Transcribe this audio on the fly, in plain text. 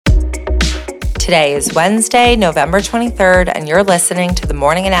Today is Wednesday, November 23rd, and you're listening to the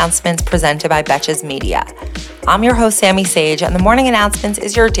Morning Announcements presented by Betches Media. I'm your host, Sammy Sage, and the Morning Announcements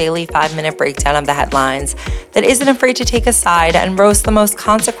is your daily 5-minute breakdown of the headlines that isn't afraid to take a side and roast the most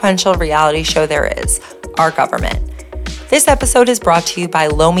consequential reality show there is, our government. This episode is brought to you by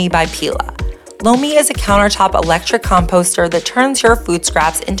Lomi by Pila. Lomi is a countertop electric composter that turns your food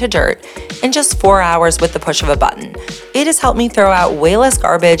scraps into dirt in just 4 hours with the push of a button. It has helped me throw out way less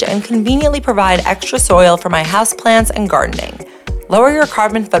garbage and conveniently provide extra soil for my houseplants and gardening. Lower your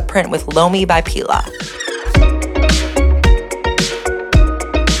carbon footprint with Lomi by Pila.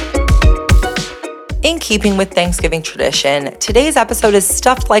 In keeping with Thanksgiving tradition, today's episode is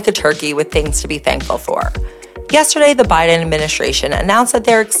stuffed like a turkey with things to be thankful for. Yesterday, the Biden administration announced that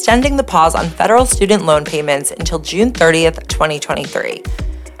they're extending the pause on federal student loan payments until June 30th, 2023.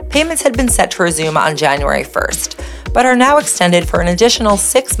 Payments had been set to resume on January 1st, but are now extended for an additional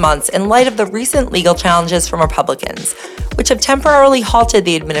 6 months in light of the recent legal challenges from Republicans, which have temporarily halted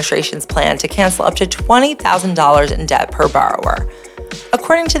the administration's plan to cancel up to $20,000 in debt per borrower.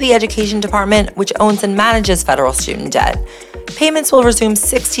 According to the Education Department, which owns and manages federal student debt, payments will resume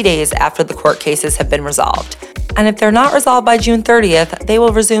 60 days after the court cases have been resolved. And if they're not resolved by June 30th, they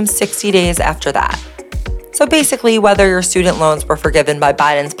will resume 60 days after that. So basically, whether your student loans were forgiven by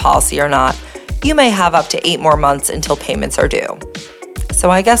Biden's policy or not, you may have up to 8 more months until payments are due. So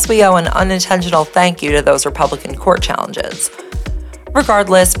I guess we owe an unintentional thank you to those Republican court challenges.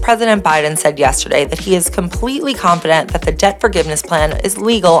 Regardless, President Biden said yesterday that he is completely confident that the debt forgiveness plan is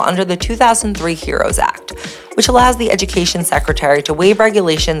legal under the 2003 HEROES Act, which allows the Education Secretary to waive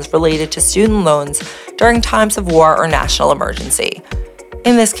regulations related to student loans during times of war or national emergency.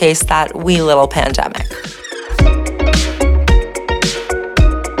 In this case, that wee little pandemic.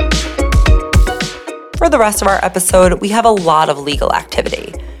 For the rest of our episode, we have a lot of legal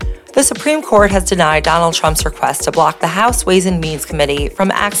activity. The Supreme Court has denied Donald Trump's request to block the House Ways and Means Committee from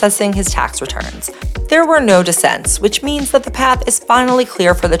accessing his tax returns. There were no dissents, which means that the path is finally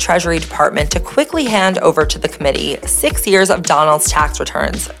clear for the Treasury Department to quickly hand over to the committee 6 years of Donald's tax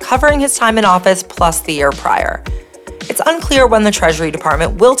returns, covering his time in office plus the year prior. It's unclear when the Treasury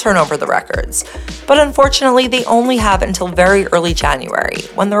Department will turn over the records, but unfortunately they only have until very early January,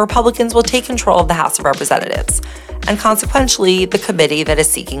 when the Republicans will take control of the House of Representatives, and consequently the committee that is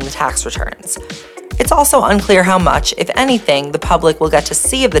seeking the tax returns. It's also unclear how much, if anything, the public will get to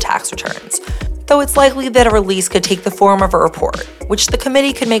see of the tax returns, though it's likely that a release could take the form of a report, which the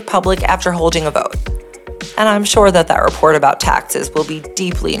committee could make public after holding a vote. And I'm sure that report about taxes will be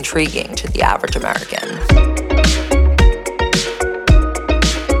deeply intriguing to the average American.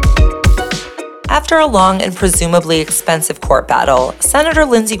 After a long and presumably expensive court battle, Senator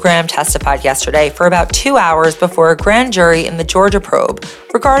Lindsey Graham testified yesterday for about 2 hours before a grand jury in the Georgia probe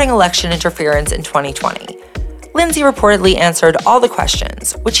regarding election interference in 2020. Lindsey reportedly answered all the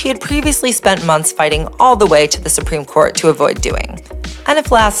questions, which he had previously spent months fighting all the way to the Supreme Court to avoid doing. And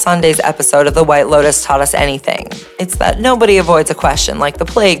if last Sunday's episode of The White Lotus taught us anything, it's that nobody avoids a question like the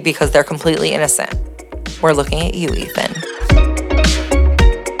plague because they're completely innocent. We're looking at you, Ethan.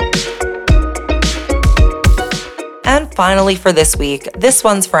 And finally for this week, this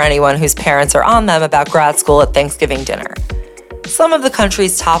one's for anyone whose parents are on them about grad school at Thanksgiving dinner. Some of the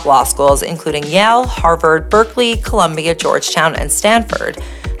country's top law schools, including Yale, Harvard, Berkeley, Columbia, Georgetown, and Stanford,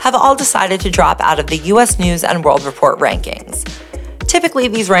 have all decided to drop out of the U.S. News & World Report rankings. Typically,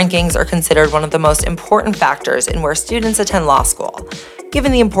 these rankings are considered one of the most important factors in where students attend law school,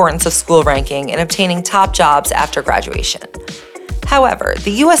 given the importance of school ranking in obtaining top jobs after graduation. However,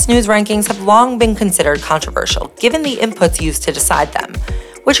 the U.S. News rankings have long been considered controversial, given the inputs used to decide them,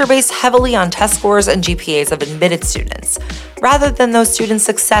 which are based heavily on test scores and GPAs of admitted students, rather than those students'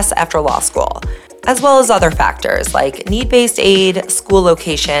 success after law school, as well as other factors like need-based aid, school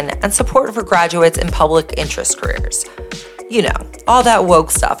location, and support for graduates in public interest careers. You know, all that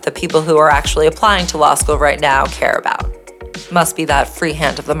woke stuff that people who are actually applying to law school right now care about. Must be that free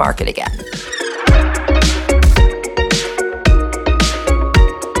hand of the market again.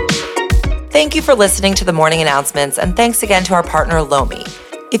 Thank you for listening to the Morning Announcements, and thanks again to our partner Lomi.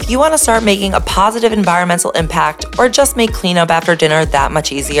 If you want to start making a positive environmental impact or just make cleanup after dinner that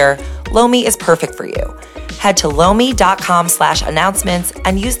much easier, Lomi is perfect for you. Head to lomi.com/announcements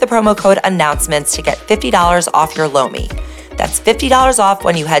and use the promo code announcements to get $50 off your Lomi. That's $50 off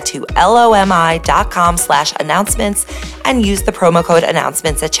when you head to lomi.com/announcements and use the promo code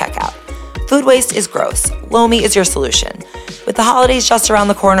announcements at checkout. Food waste is gross. Lomi is your solution. With the holidays just around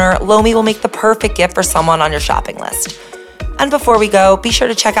the corner, Lomi will make the perfect gift for someone on your shopping list. And before we go, be sure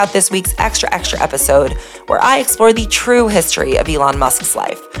to check out this week's Extra episode, where I explore the true history of Elon Musk's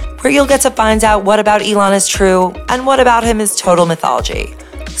life, where you'll get to find out what about Elon is true and what about him is total mythology,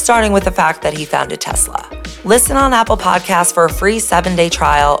 starting with the fact that he founded Tesla. Listen on Apple Podcasts for a free 7-day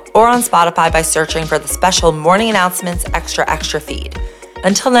trial or on Spotify by searching for the special Morning Announcements Extra feed.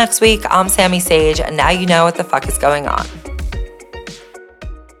 Until next week, I'm Sammy Sage, and now you know what the fuck is going on.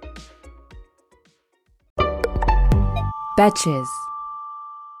 Betches.